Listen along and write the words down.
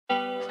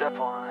Step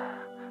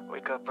 1,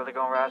 wake up early,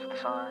 gonna rise with the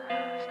sun.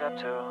 Step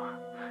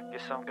 2,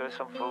 get some good,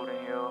 some food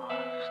in you.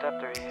 Step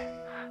 3,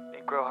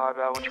 think real hard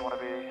about what you wanna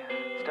be.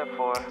 Step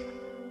 4,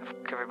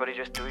 everybody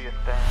just do your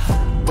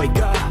thing. Wake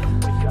up,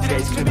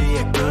 today's gonna be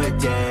a good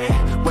day.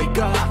 Wake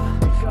up,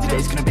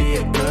 today's gonna be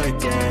a good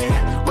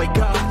day. Wake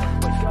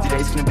up,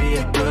 today's gonna be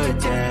a good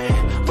day.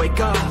 Wake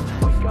up,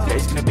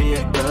 today's gonna be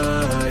a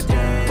good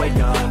day. Wake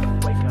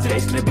up,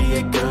 today's gonna be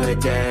a good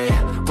day.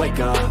 Wake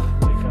up,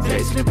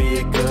 today's gonna be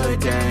a good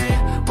day.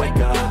 Wake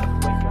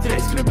up,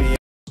 today's gonna be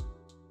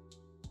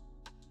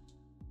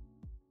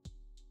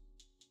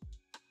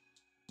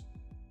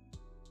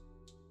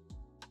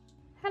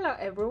Hello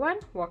everyone,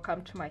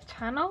 welcome to my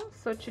channel.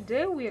 So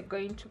today we are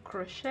going to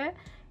crochet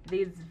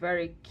this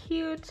very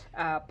cute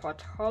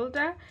pot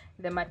holder.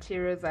 The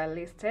materials are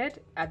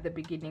listed at the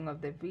beginning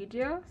of the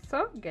video,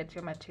 so get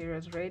your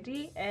materials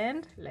ready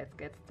and let's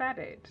get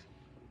started.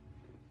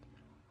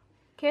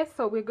 Okay,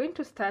 so we're going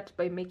to start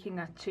by making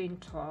a chain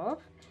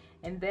 12,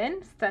 and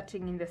then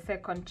starting in the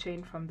second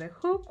chain from the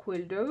hook,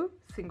 we'll do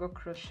single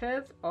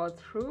crochets all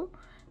through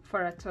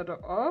for a total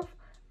of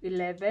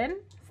 11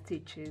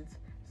 stitches.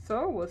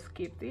 So we'll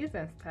skip this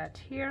and start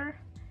here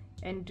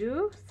and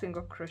do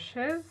single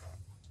crochets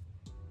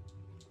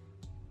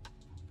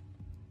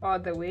all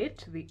the way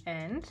to the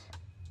end.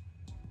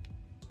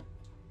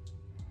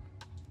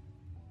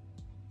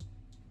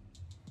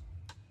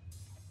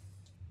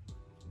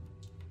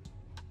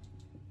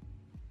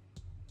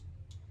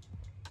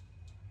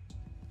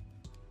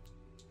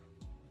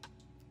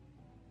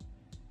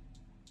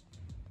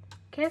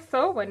 Okay,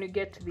 so when you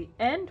get to the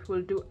end,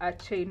 we'll do a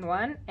chain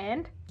 1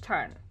 and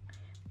turn.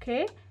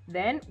 Okay,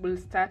 then we'll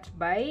start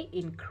by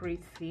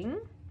increasing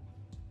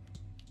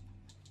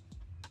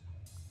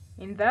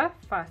in the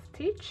first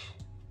stitch,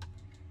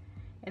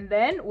 and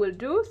then we'll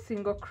do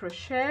single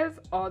crochets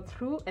all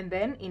through and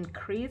then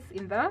increase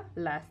in the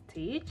last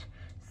stitch.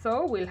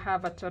 So we'll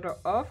have a total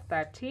of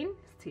 13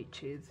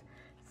 stitches.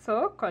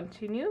 So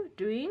continue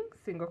doing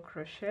single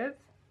crochets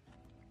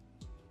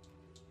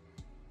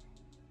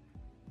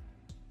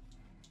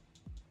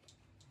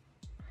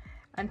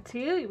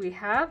until we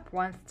have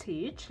one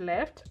stitch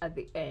left at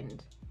the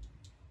end.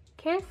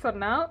 Okay, so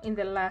now in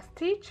the last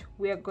stitch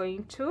we are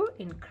going to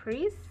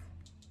increase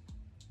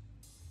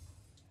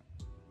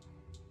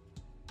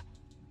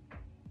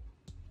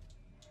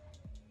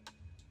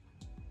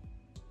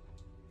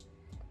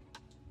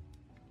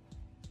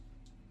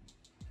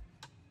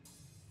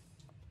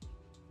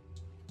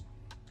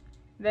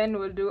then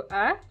we'll do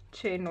a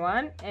chain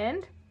 1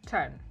 and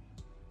turn.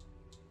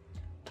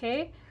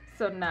 Okay,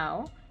 so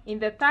now in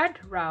the third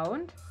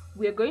round,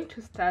 we are going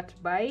to start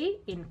by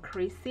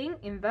increasing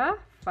in the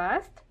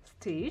first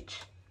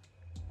stitch,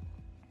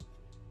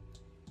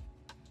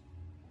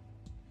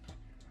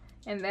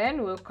 and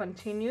then we'll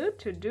continue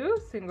to do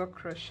single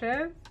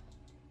crochets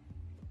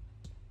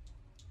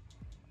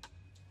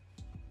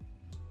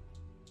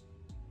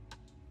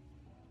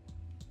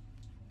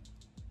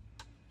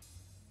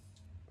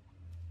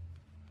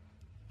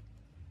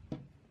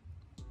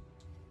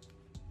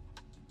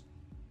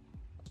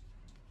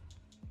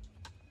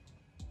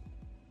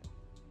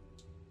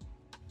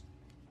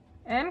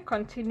and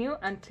continue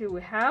until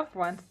we have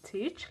one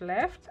stitch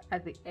left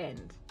at the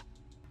end.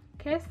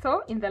 Okay,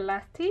 so in the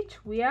last stitch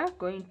we are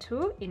going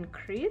to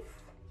increase,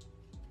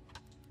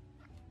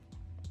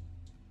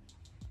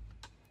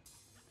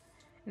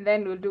 and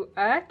then we'll do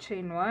a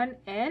chain 1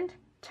 and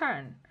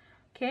turn.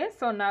 Okay,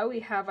 so now we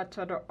have a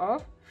total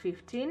of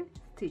 15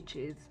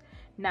 stitches.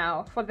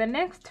 Now for the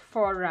next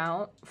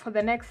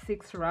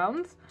 6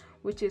 rounds,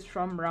 which is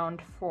from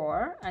round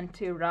 4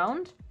 until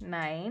round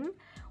 9,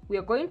 we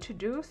are going to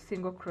do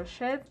single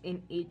crochets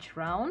in each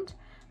round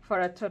for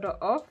a total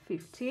of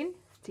 15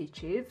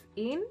 stitches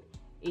in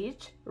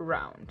each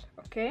round.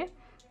 Okay,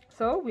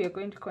 so we are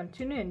going to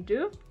continue and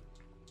do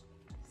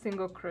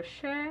single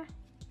crochet,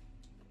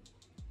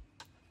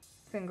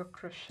 single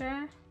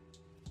crochet,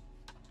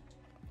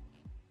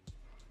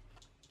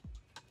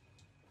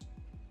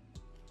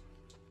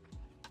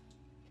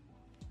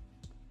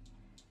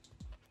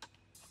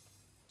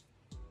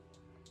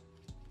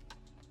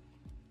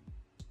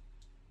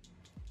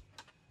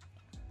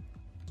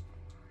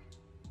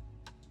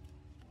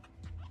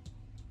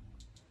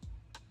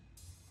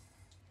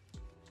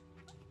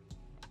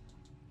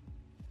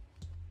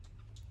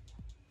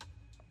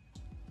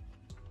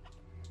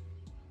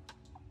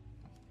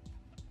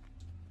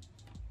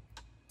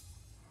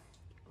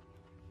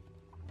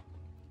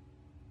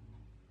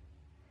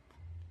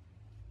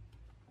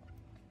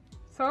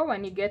 so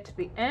when you get to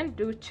the end,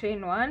 do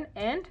chain 1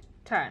 and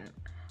turn.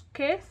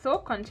 Okay, so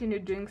continue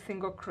doing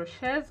single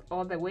crochets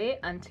all the way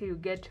until you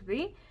get to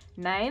the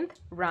 9th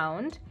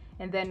round,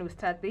 and then we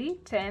start the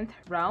 10th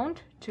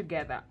round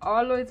together.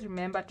 Always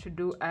remember to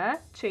do a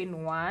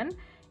chain 1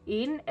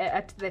 in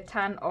at the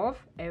turn of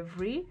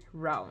every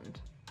round.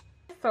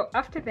 So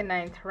after the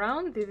 9th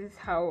round, this is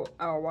how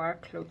our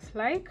work looks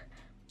like.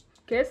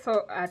 Okay,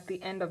 so at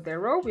the end of the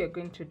row we are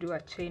going to do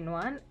a chain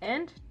 1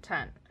 and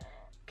turn.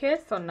 Okay,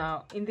 so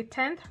now in the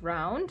 10th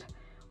round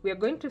we are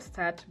going to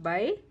start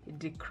by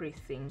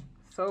decreasing.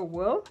 So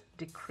we'll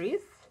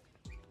decrease,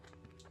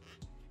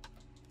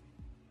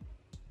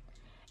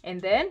 and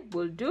then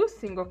we'll do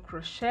single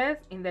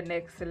crochets in the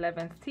next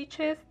 11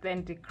 stitches,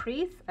 then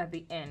decrease at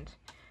the end.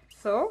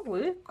 So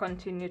we'll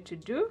continue to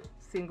do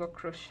single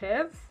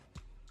crochets,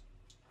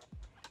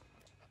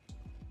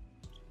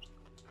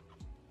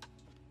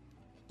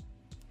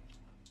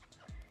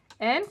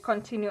 and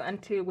continue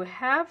until we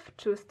have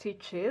 2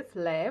 stitches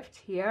left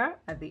here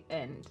at the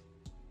end.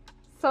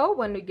 So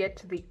when we get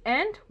to the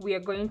end, we are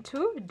going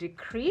to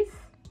decrease,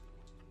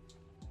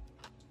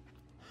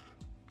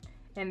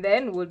 and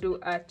then we'll do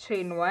a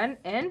chain 1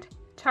 and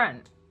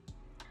turn.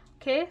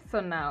 Okay, so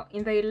now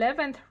in the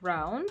 11th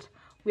round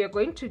we are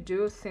going to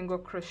do single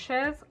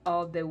crochets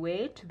all the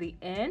way to the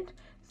end,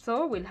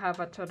 so we'll have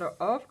a total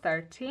of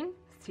 13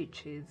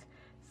 stitches.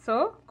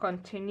 So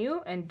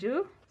continue and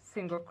do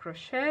single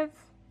crochets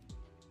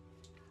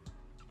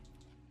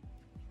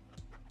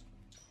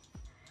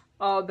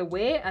all the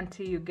way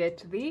until you get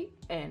to the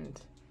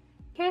end.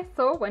 Okay,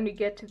 so when we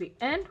get to the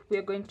end, we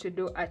are going to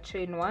do a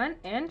chain 1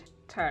 and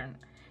turn.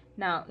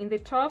 Now in the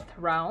 12th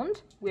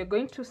round, we are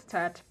going to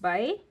start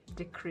by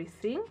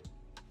decreasing,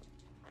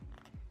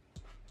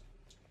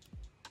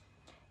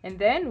 and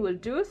then we'll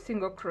do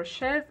single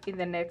crochets in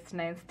the next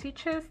 9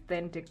 stitches,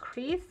 then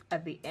decrease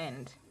at the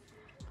end.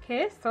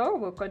 Okay, so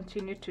we'll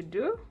continue to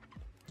do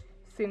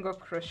single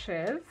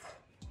crochets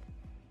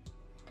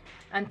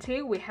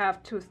until we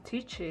have 2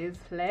 stitches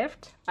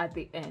left at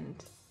the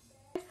end.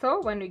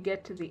 So when we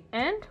get to the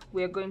end,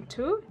 we are going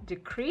to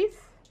decrease,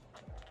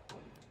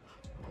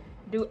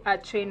 do a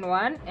chain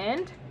 1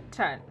 and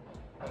turn.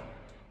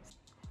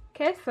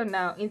 Okay, so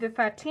now in the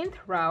 13th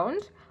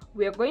round,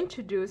 we are going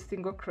to do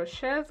single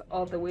crochets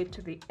all the way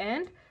to the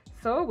end,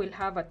 so we'll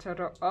have a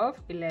total of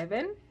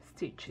 11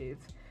 stitches.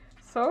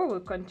 So we'll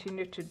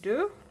continue to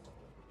do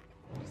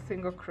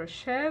single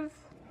crochets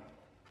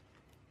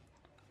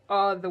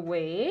all the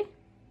way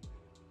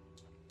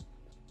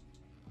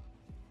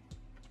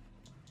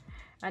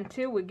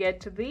until we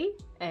get to the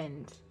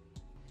end.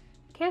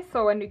 Okay,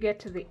 so when you get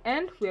to the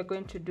end, we are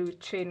going to do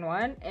chain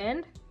 1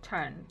 and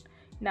turn.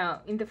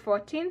 Now in the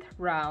 14th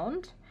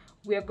round,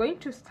 we are going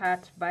to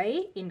start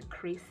by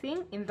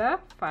increasing in the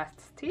first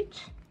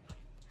stitch.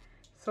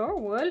 So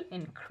we'll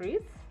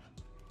increase,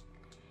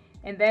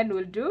 and then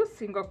we'll do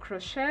single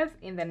crochets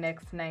in the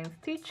next 9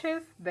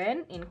 stitches,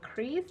 then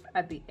increase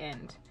at the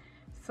end.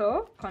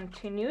 So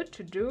continue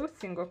to do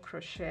single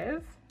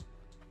crochets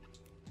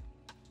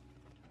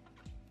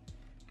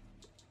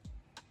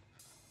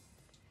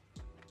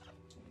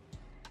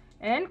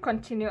and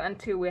continue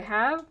until we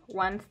have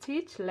 1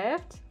 stitch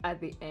left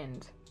at the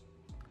end.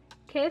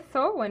 Okay,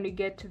 so when we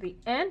get to the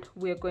end,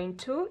 we are going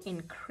to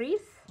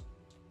increase,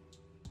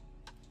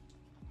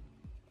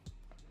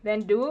 then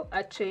do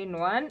a chain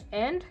 1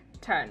 and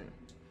turn.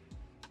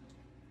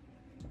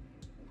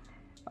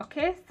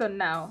 Okay, so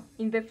now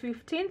in the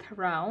 15th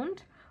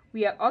round,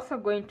 we are also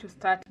going to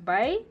start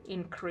by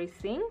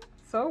increasing.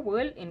 So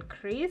we'll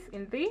increase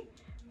in the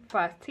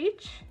first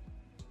stitch,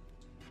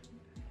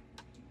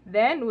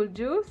 then we'll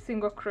do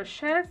single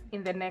crochets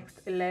in the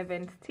next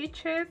 11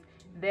 stitches,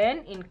 then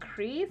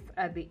increase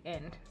at the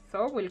end.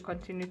 So we'll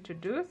continue to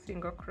do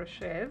single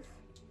crochets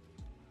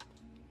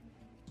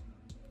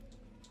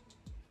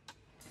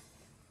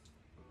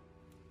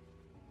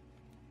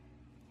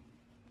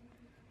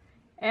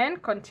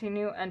and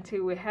continue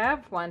until we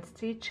have 1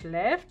 stitch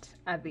left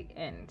at the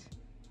end.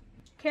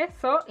 Okay,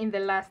 so in the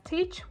last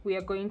stitch we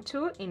are going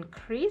to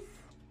increase,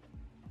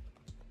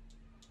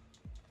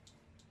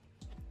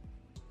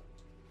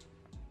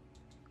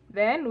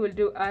 then we'll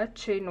do a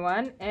chain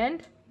 1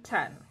 and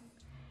turn.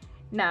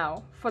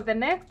 Now for the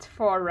next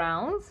 4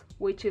 rounds,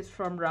 which is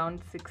from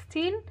round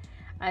 16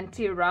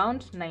 until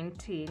round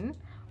 19,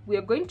 we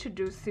are going to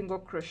do single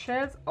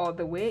crochets all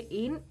the way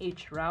in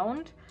each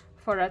round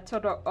for a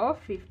total of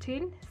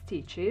 15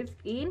 stitches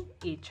in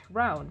each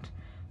round.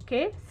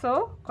 Okay,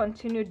 so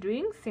continue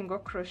doing single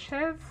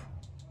crochets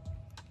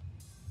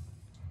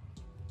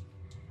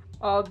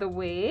all the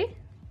way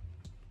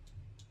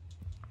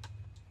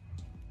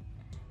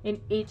in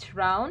each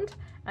round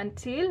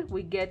until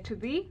we get to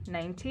the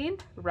 19th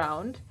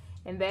round,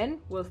 and then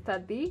we'll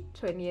start the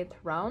 20th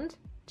round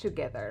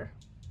together.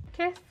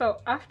 Okay,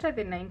 so after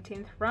the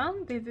 19th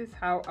round, this is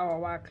how our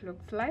work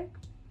looks like.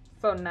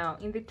 So now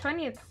in the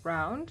 20th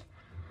round,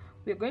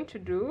 we're going to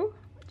do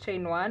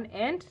chain 1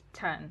 and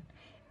turn,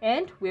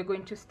 and we're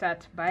going to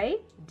start by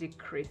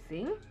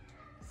decreasing.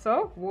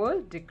 So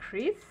we'll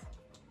decrease,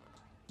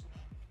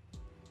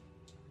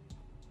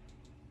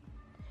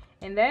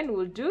 and then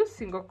we'll do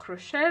single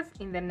crochets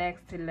in the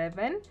next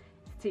 11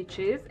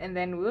 stitches, and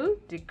then we'll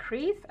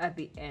decrease at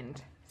the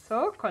end.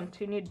 So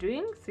continue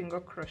doing single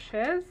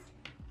crochets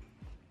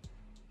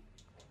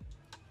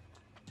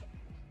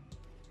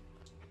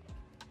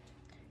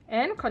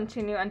and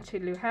continue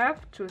until you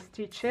have 2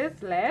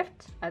 stitches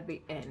left at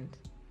the end.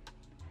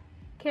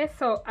 Okay,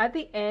 so at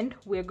the end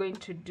we're going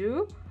to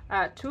do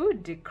to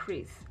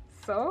decrease.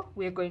 So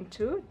we're going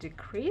to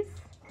decrease,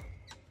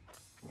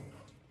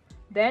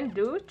 then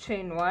do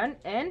chain 1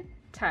 and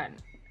turn.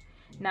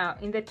 Now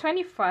in the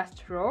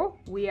 21st row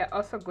we are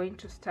also going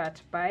to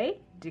start by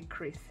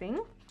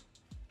decreasing.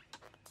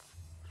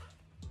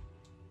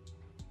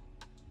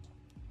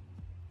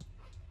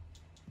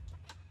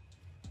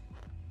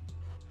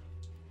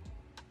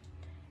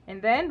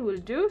 And then we'll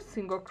do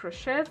single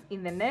crochets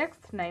in the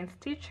next 9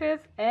 stitches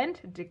and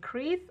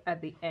decrease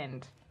at the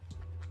end.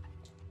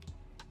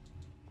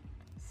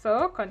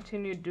 So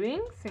continue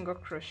doing single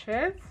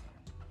crochets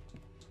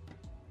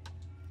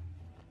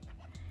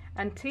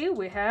until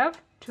we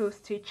have 2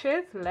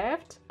 stitches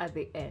left at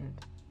the end.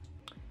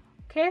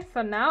 Okay,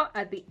 so now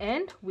at the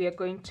end we are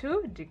going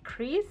to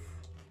decrease,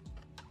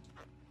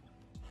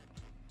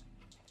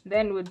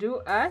 then we'll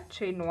do a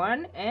chain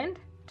 1 and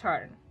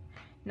turn.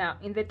 Now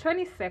in the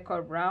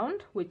 22nd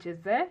round, which is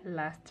the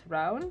last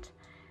round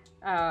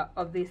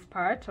of this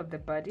part of the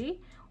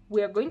body,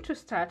 we are going to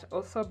start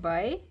also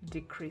by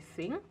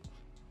decreasing,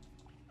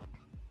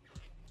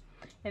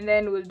 and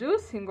then we'll do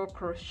single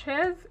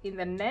crochets in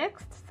the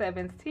next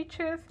 7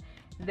 stitches,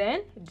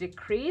 then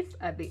decrease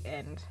at the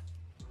end.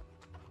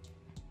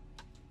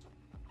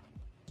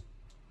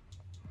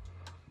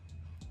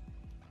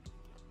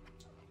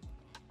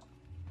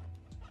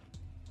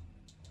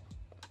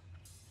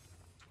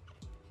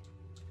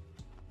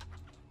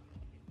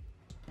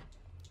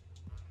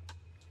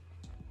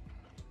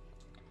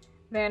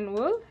 Then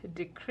we'll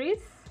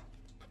decrease,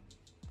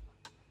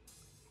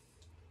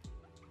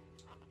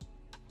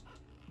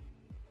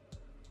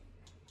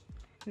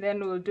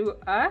 then we'll do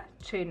a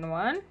chain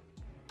 1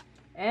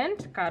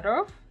 and cut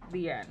off the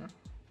yarn.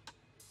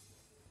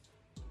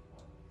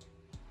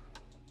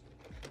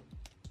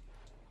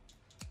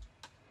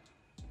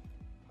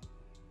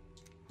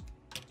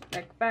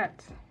 Like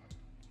that.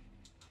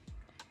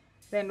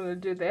 Then we'll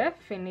do the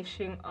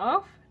finishing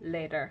off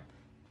later.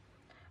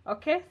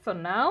 Okay, so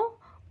now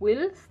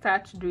we'll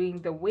start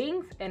doing the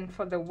wings, and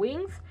for the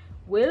wings,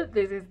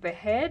 this is the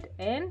head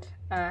and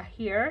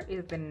here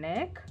is the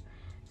neck.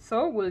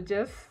 So we'll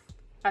just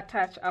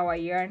attach our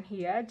yarn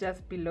here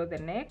just below the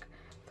neck.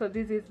 So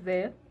this is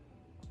the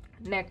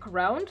neck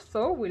round,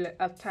 so we'll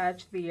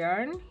attach the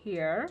yarn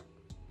here.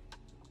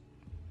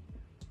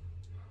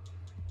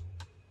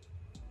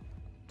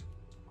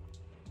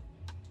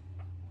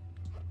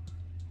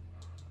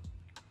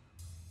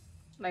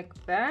 Like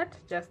that,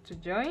 just to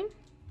join.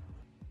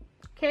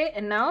 Okay,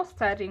 and now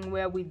starting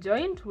where we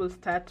joined, we'll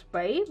start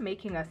by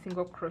making a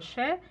single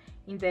crochet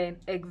in the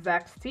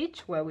exact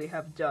stitch where we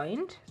have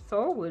joined.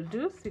 So we'll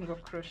do single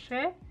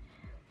crochet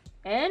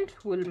and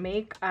we'll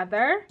make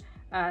other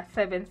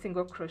 7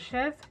 single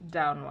crochets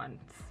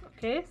downwards.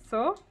 Okay,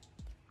 so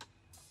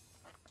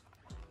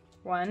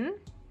 1,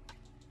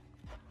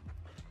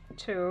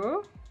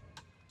 2,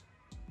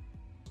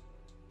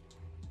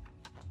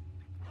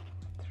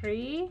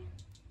 3,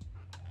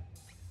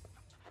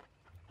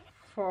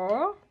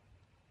 4,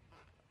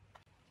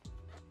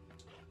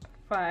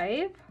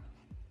 5,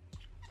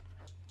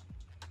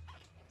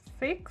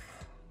 6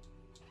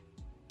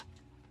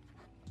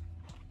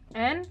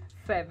 and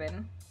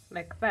 7,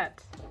 like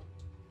that.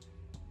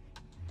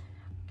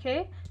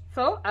 Okay,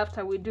 so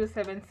after we do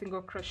 7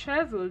 single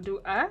crochets, we'll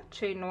do a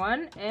chain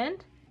 1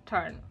 and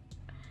turn,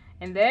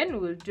 and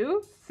then we'll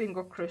do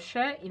single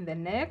crochet in the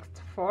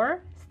next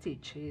 4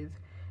 stitches.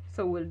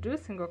 So we'll do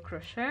single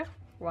crochet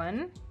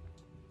 1,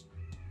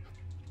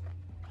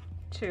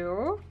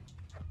 2,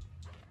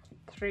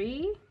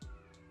 3,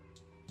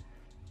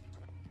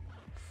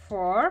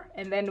 4,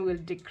 and then we'll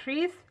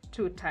decrease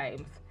 2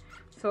 times.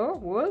 So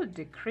we'll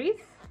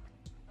decrease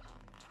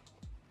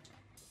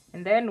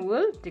and then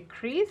we'll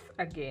decrease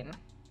again.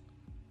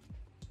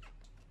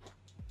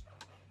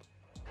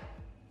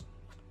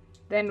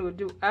 Then we'll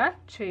do a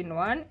chain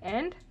 1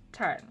 and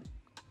turn.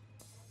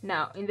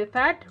 Now in the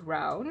 3rd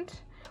round,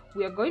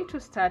 we are going to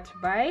start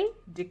by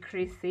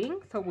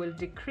decreasing. So we'll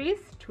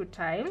decrease 2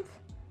 times.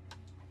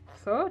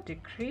 So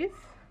decrease,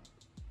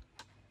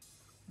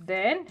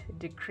 then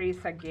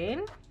decrease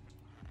again,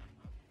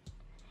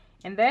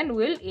 and then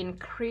we'll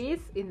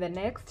increase in the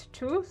next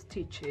 2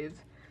 stitches.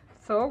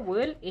 So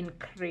we'll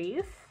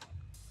increase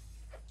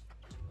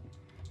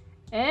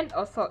and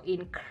also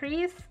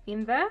increase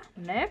in the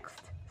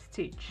next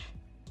stitch.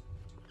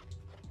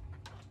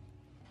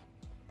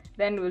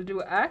 Then we'll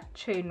do a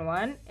chain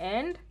 1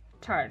 and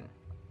turn.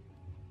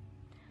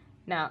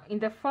 Now in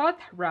the 4th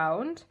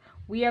round,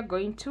 we are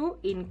going to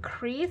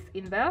increase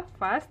in the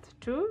first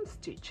 2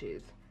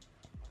 stitches.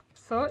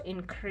 So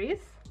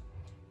increase,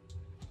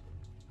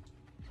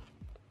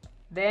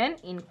 then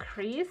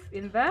increase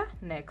in the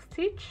next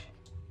stitch,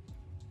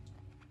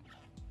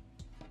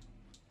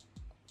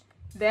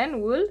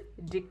 then we'll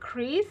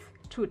decrease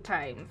 2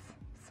 times.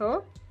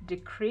 So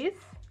decrease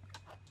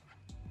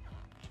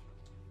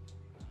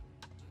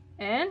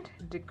and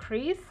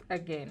decrease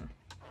again.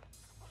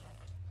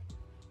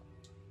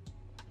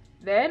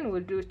 Then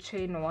we'll do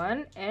chain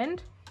 1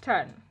 and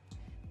turn.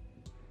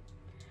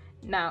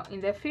 Now in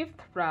the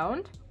 5th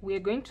round, we are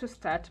going to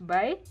start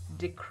by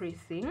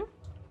decreasing,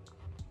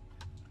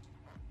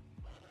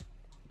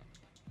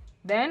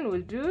 Then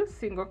we'll do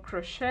single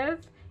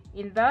crochets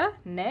in the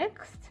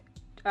next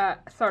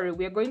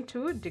we are going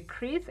to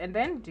decrease and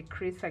then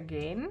decrease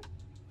again,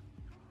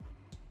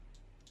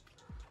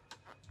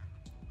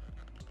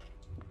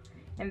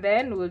 and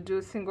then we'll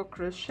do single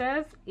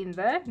crochets in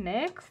the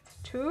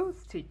next 2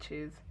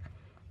 stitches.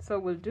 So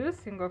we'll do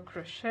single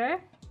crochet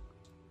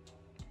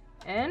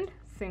and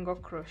single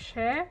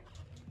crochet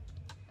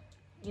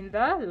in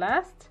the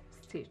last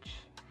stitch.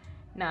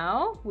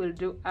 Now we'll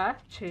do a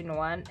chain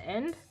 1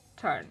 and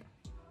turn.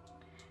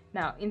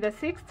 Now in the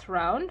 6th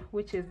round,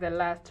 which is the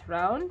last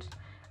round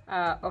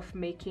of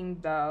making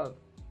the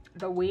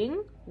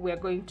wing, we're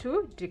going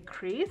to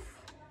decrease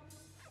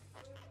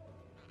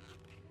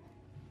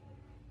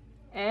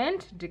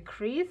and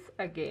decrease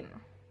again.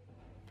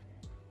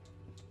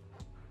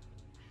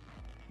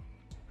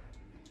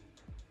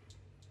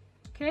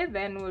 Okay,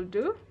 then we'll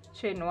do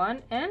chain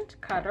 1 and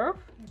cut off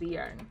the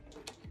yarn.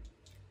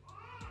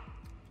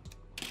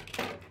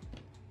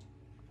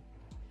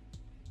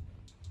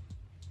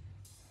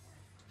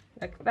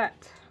 Like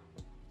that.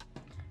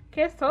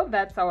 Okay, so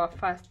that's our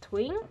first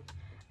wing,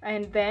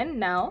 and then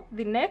now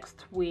the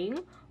next wing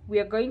we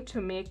are going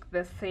to make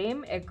the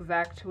same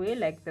exact way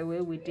like the way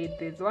we did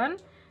this one.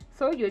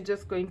 So you're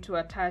just going to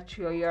attach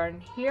your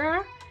yarn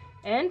here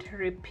and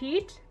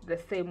repeat the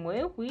same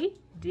way we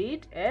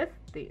did as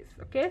this.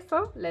 Okay,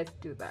 so let's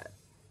do that.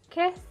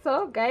 Okay,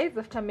 so guys,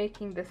 after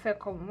making the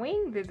second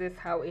wing, this is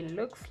how it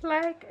looks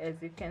like, as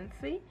you can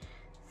see.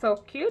 So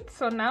cute.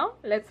 So now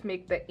let's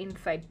make the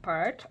inside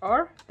part,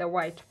 or the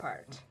white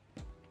part.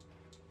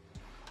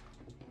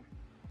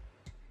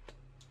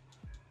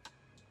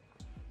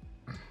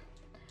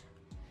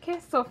 Okay,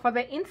 so for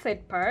the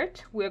inside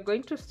part, we're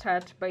going to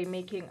start by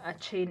making a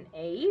chain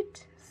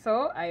 8.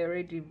 So I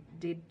already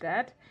did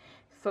that.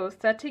 So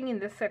starting in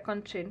the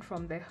second chain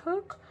from the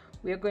hook,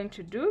 we are going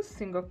to do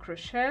single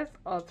crochets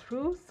all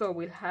through. So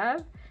we'll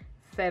have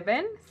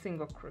 7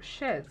 single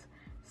crochets.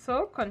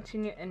 So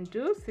continue and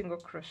do single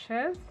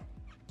crochets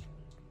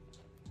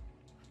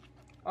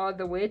all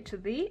the way to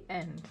the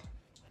end.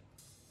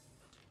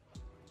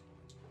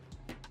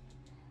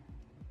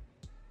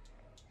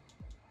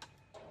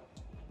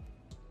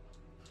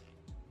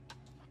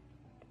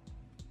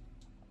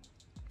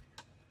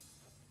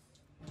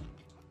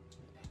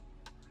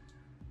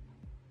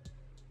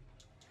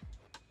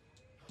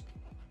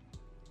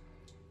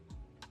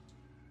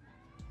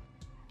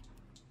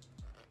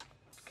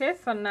 Okay,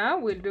 so now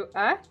we'll do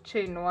a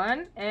chain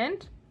 1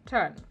 and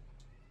turn.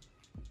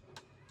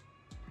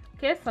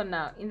 Okay, so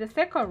now in the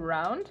second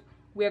round,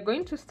 we are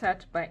going to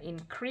start by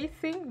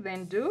increasing,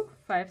 then do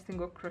 5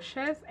 single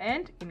crochets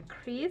and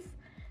increase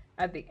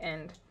at the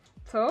end.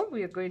 So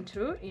we are going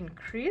to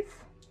increase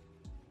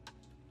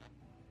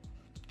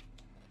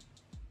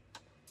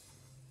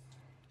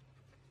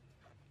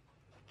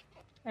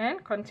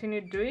and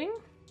continue doing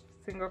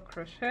single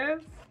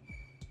crochets.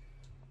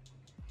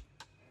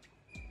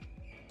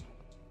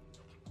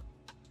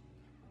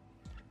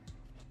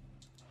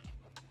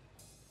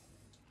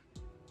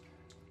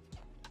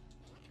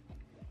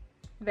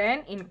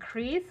 Then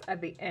increase at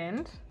the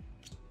end.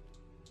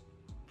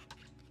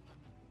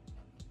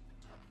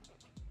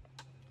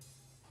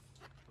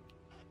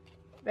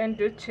 Then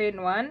do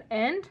chain 1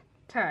 and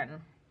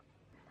turn.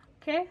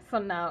 Okay, so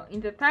now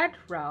in the third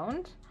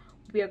round,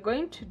 we are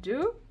going to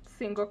do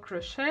single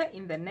crochet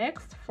in the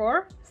next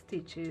 4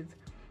 stitches.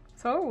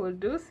 So we'll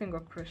do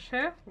single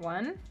crochet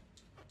 1,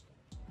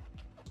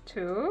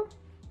 2,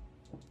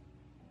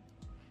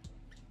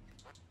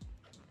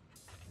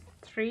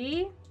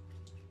 3,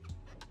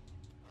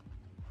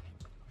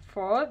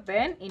 4,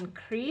 then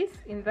increase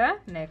in the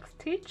next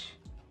stitch,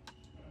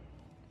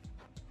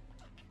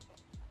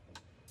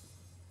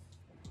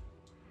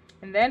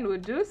 and then we'll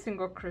do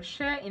single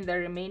crochet in the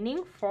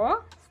remaining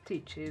 4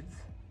 stitches.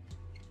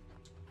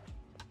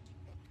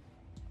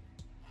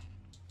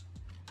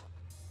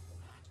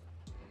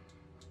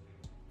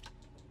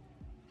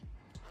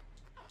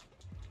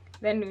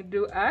 Then we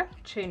do a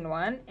chain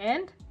 1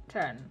 and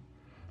turn.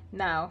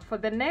 Now for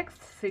the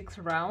next 6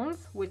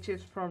 rounds, which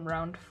is from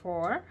round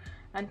 4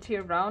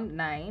 until round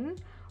 9,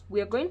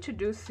 we are going to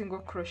do single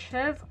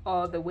crochets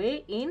all the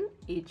way in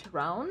each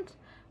round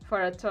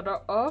for a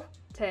total of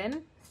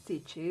 10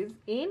 stitches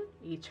in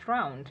each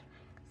round.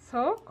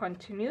 So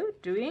continue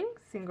doing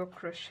single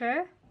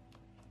crochet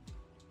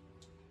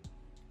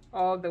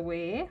all the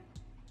way,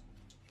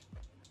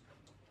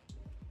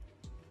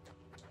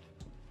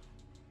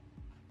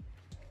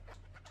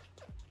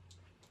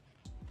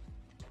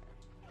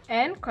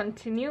 and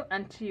continue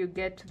until you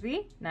get to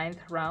the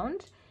 9th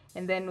round,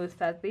 and then we'll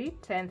start the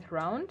 10th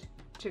round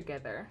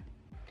together.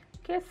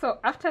 Okay, so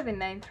after the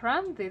 9th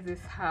round, this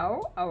is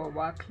how our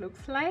work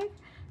looks like.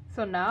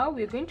 So now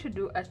we're going to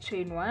do a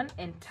chain 1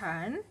 and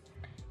turn,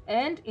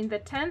 and in the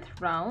 10th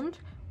round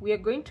we are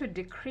going to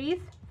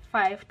decrease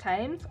 5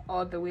 times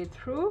all the way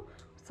through,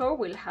 so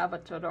we'll have a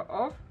total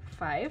of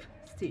 5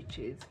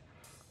 stitches.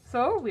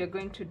 So we are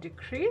going to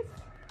decrease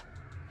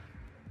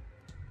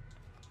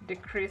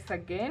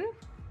again,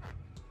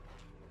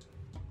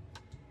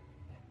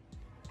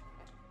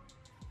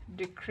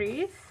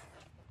 decrease,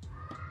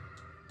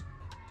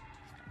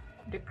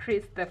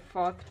 decrease the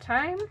 4th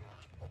time,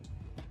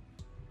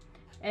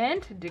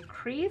 and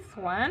decrease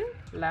 1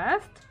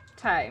 last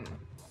time.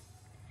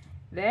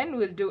 Then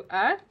we'll do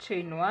a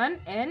chain 1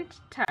 and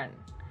turn.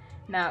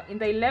 Now in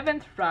the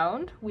 11th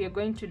round we are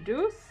going to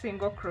do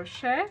single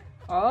crochet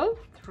all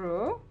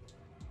through,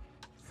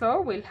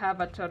 so we'll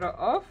have a total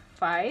of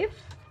 5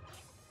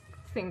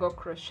 single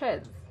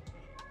crochets.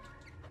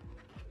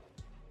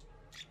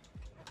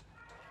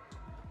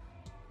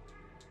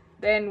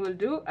 Then we'll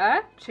do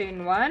a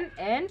chain 1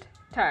 and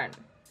turn.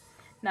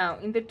 Now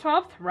in the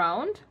 12th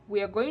round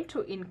we are going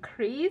to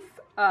increase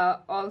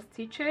all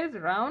stitches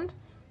round,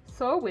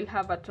 so we'll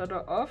have a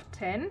total of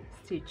 10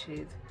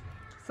 stitches.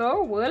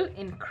 So we'll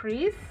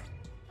increase,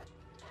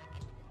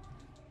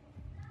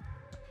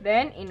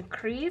 then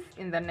increase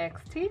in the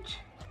next stitch,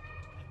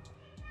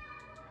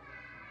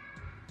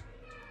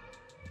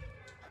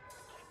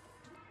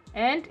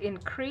 and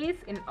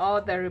increase in all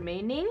the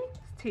remaining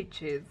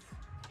stitches.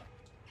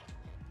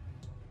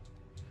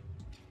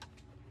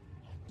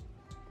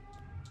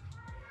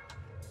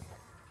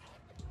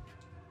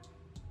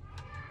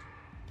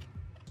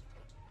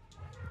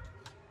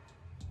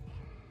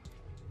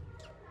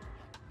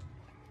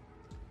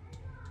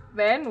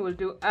 Then we'll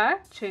do a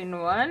chain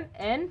 1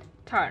 and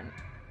turn.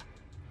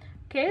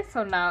 Okay,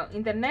 so now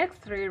in the next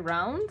 3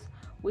 rounds,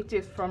 which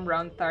is from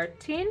round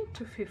 13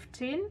 to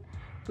 15,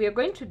 we are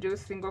going to do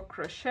single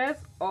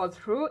crochets all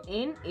through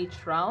in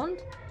each round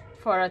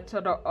for a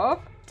total of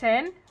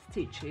 10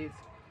 stitches.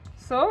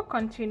 So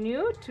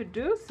continue to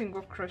do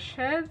single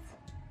crochets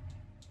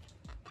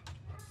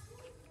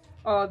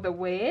all the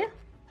way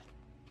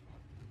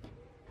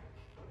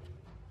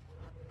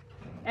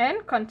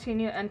and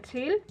continue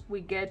until we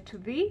get to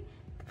the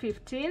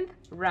 15th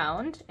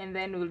round, and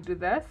then we'll do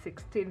the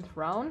 16th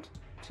round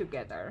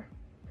together.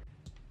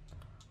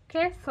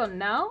 Okay, so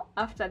now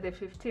after the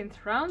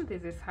 15th round,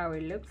 this is how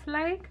it looks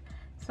like.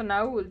 So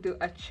now we'll do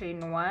a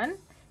chain 1,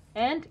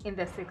 and in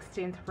the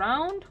 16th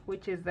round,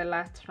 which is the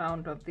last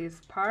round of this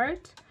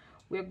part,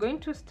 we're going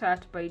to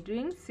start by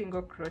doing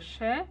single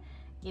crochet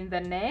in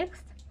the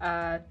next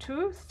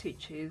 2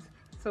 stitches.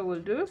 So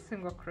we'll do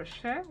single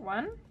crochet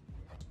 1,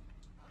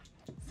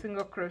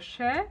 single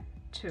crochet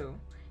 2,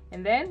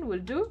 and then we'll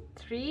do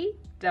 3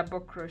 double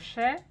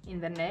crochet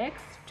in the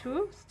next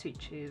 2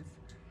 stitches.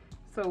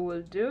 So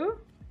we'll do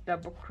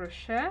double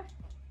crochet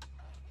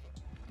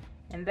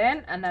and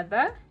then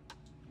another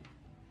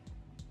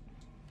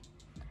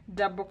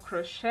double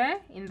crochet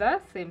in the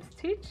same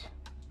stitch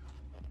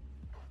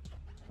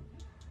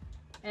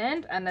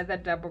and another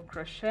double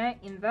crochet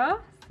in the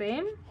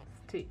same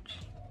stitch.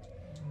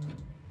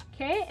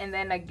 Okay, and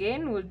then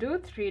again we'll do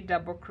 3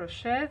 double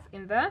crochets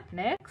in the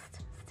next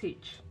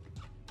stitch.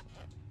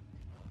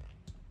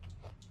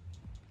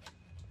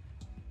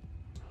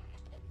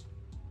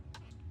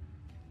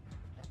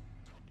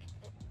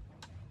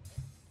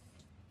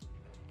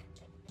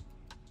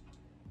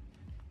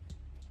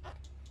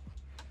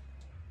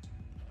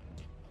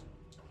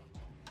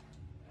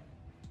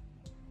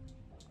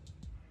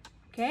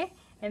 Okay,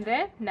 and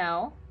then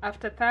now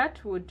after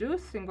that we'll do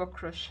single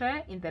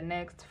crochet in the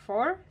next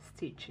 4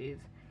 stitches.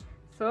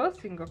 So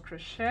single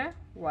crochet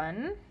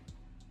 1,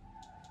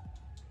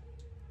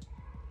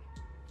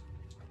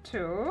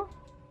 2,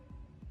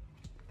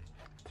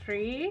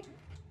 3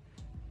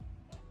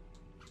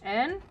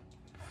 and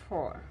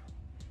 4.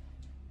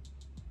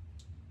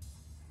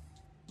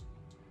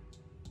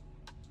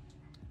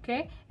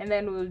 Okay, and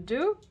then we'll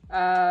do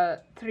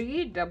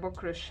 3 double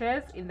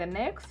crochets in the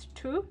next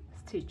 2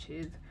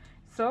 stitches.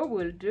 So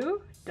we'll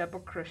do double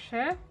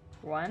crochet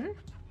 1,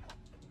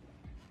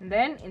 and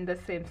then in the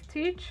same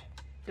stitch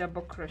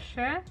double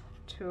crochet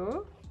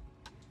 2,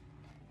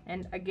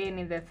 and again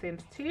in the same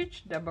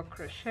stitch double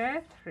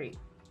crochet 3,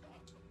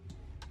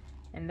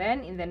 and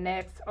then in the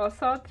next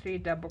also 3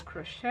 double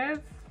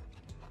crochets.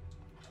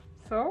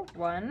 So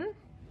 1,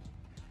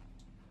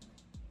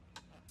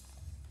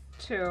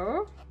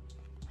 2,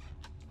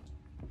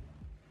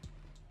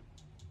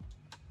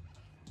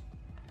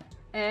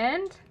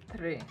 and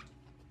 3.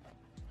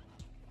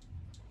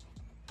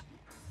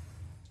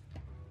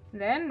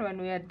 Then when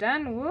we are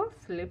done, we'll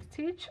slip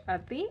stitch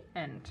at the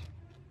end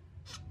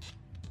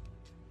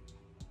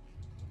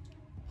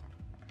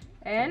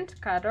and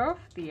cut off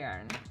the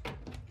yarn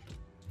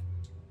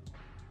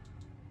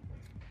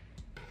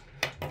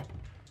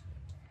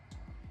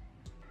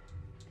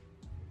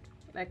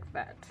like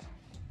that.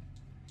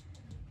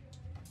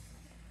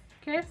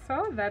 Okay,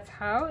 so that's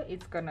how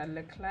it's gonna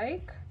look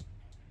like.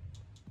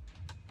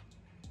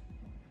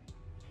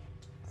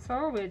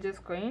 So we're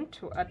just going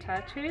to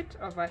attach it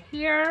over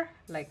here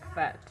like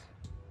that.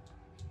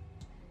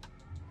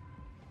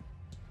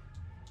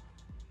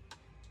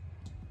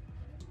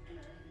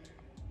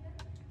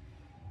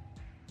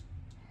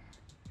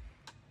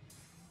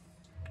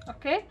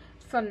 Okay,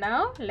 so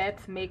now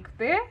let's make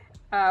the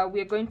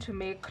we're going to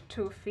make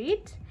 2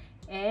 feet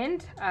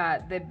and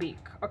the beak.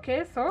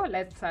 Okay, so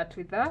let's start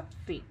with the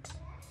feet.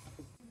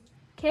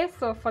 Okay,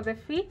 so for the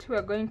feet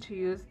we're going to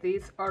use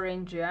this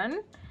orange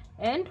yarn,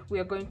 and we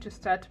are going to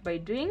start by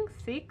doing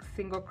 6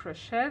 single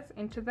crochets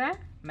into the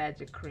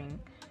magic ring.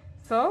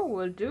 So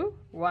we'll do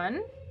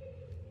 1,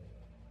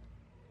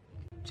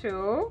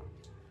 2,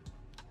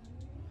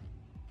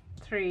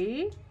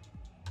 3,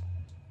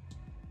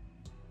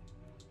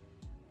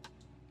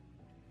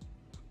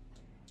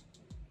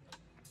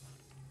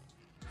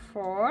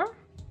 4,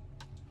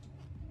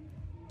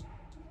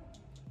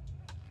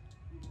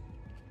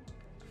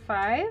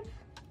 5,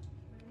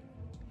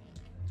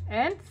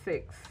 and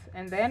 6,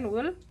 and then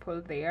we'll pull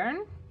the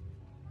yarn,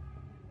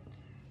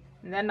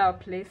 and then I'll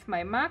place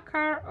my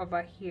marker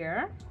over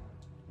here.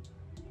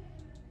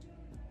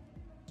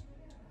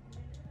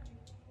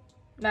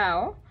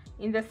 Now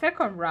in the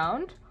second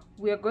round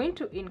we are going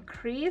to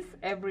increase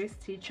every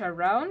stitch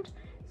around,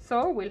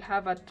 so we'll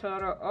have a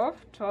total of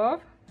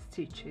 12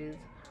 stitches.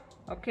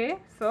 Okay,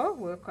 so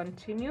we'll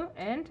continue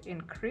and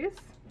increase.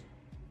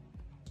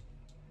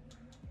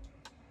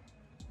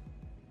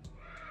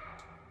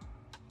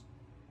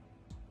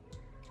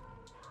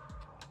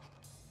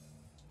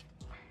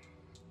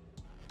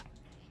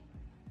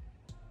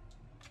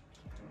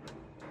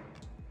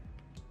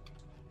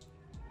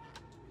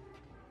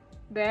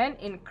 Then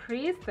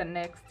increase the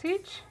next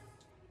stitch,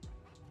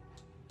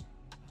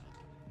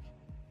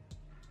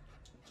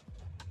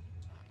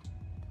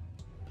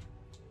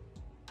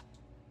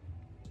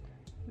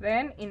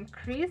 then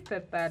increase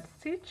the third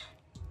stitch,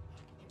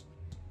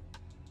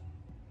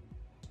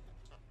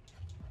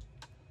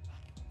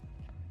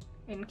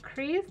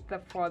 increase the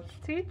fourth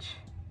stitch,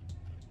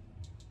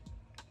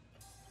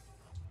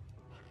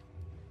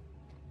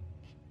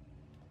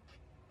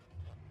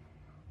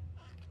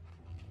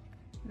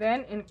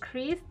 then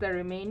increase the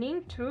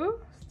remaining 2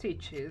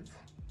 stitches.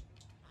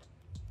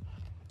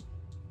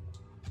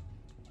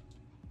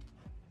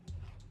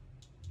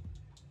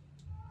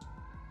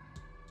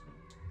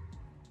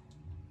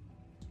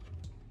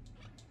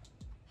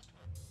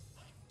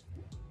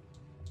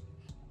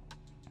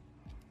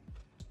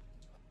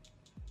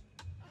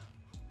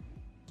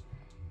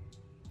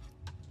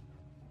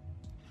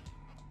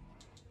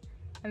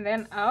 And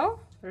then I'll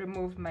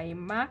remove my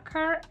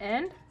marker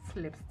and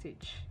slip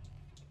stitch.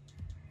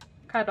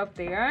 Cut off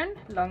the yarn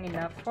long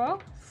enough for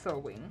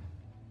sewing.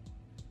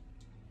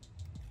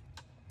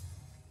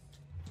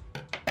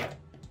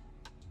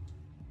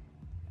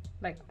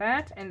 Like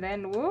that, and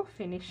then we'll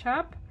finish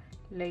up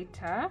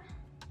later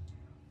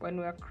when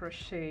we are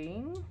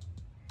crocheting,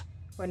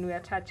 when we are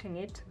attaching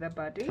it to the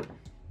body.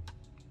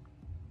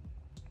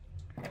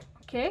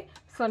 Okay,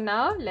 so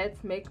now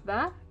let's make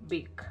the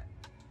beak.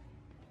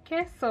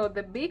 Okay, so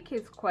the beak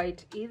is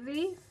quite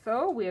easy,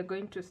 so we are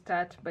going to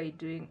start by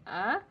doing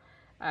a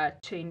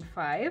chain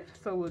 5.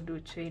 So we'll do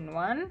chain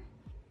 1,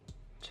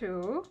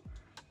 2,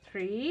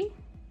 3,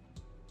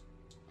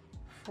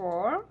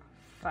 4,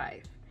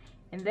 5,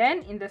 and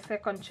then in the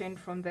second chain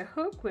from the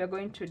hook we are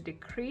going to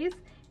decrease,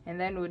 and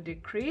then we'll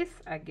decrease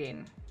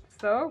again.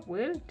 So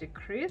we'll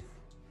decrease,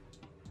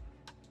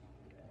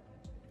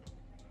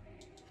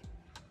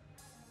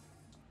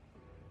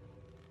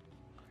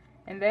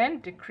 and then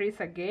decrease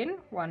again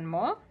one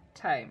more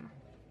time.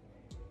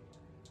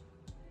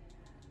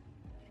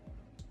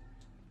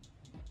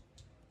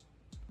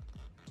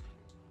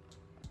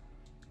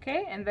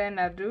 Okay, and then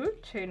I'll do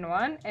chain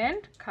 1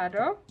 and cut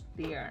off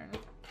the yarn.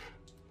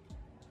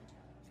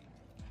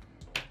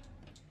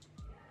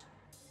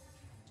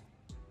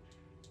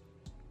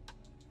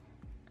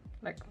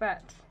 Like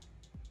that.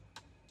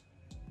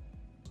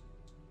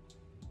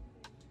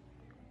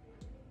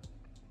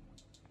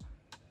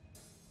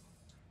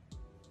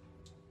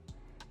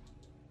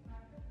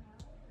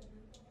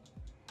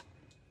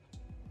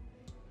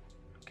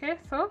 Okay,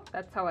 so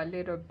that's our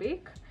little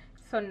beak.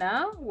 So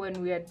now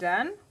when we are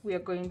done, we are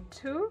going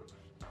to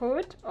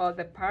put all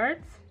the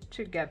parts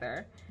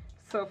together.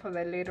 So for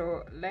the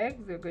little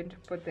legs, we're going to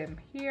put them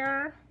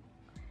here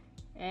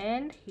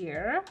and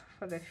here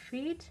for the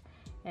feet,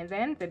 and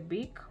then the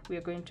beak,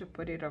 we're going to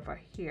put it over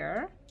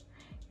here,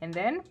 and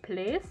then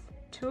place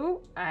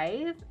 2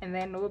 eyes, and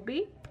then we'll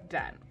be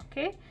done.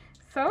 Okay,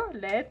 so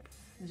let's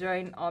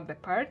join all the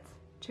parts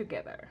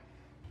together.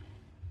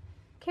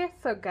 Okay,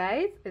 so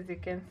guys, as you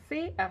can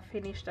see, I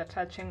finished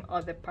attaching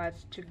all the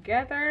parts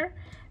together.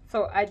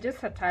 So I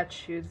just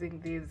attached using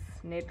this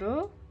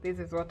needle. This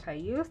is what I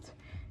used.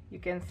 You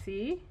can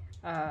see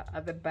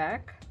at the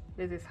back,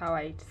 this is how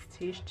I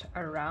stitched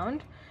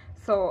around.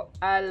 So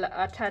I'll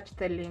attach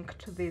the link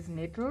to this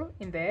needle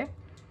in the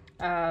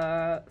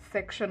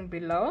section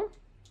below,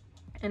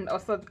 and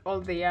also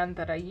all the yarn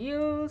that I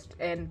used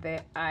and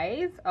the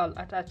eyes. I'll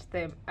attach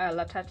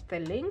the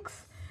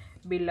links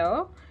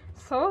below.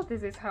 So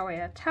this is how I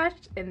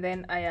attached, and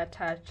then I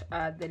attach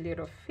the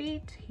little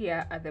feet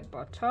here at the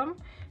bottom.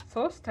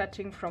 So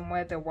starting from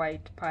where the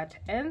white part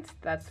ends,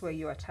 that's where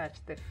you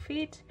attach the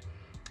feet.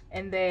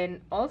 And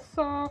then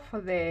also for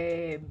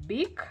the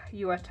beak,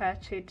 you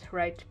attach it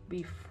right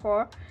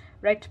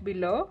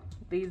below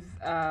this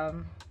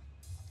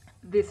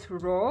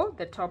row,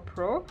 the top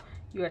row,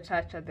 you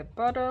attach at the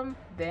bottom,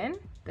 then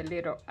the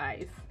little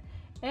eyes.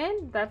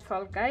 And that's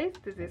all, guys.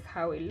 This is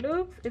how it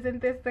looks.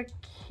 Isn't this the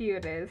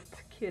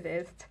cutest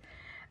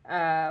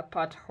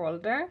pot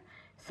holder?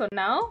 So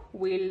now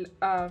we'll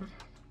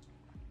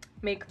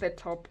make the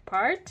top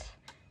part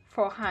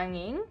for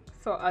hanging.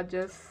 So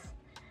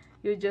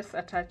you just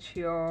attach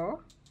your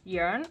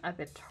yarn at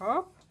the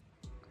top.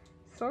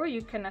 So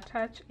you can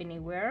attach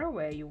anywhere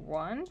where you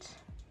want.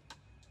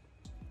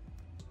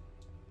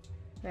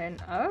 Then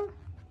I'll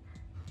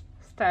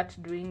start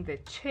doing the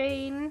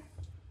chain.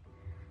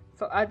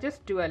 So I'll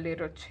just do a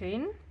little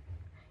chain.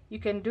 You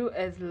can do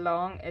as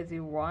long as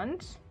you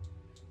want.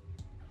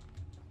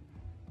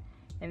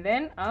 And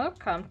then I'll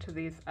come to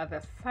this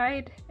other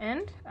side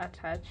and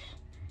attach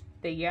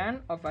the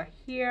yarn over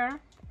here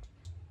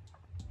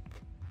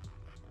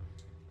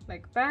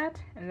like that,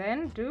 and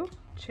then do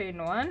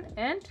chain 1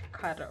 and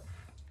cut off.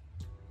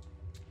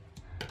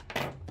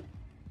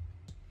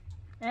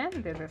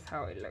 And this is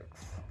how it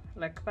looks,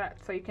 like that.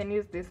 So you can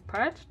use this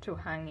part to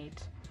hang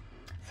it.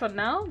 So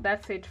now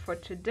that's it for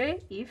today.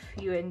 If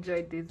you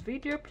enjoyed this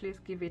video, please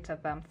give it a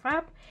thumbs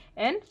up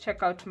and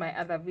check out my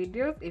other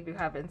videos. If you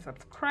haven't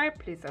subscribed,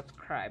 please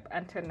subscribe.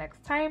 Until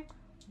next time,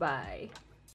 bye.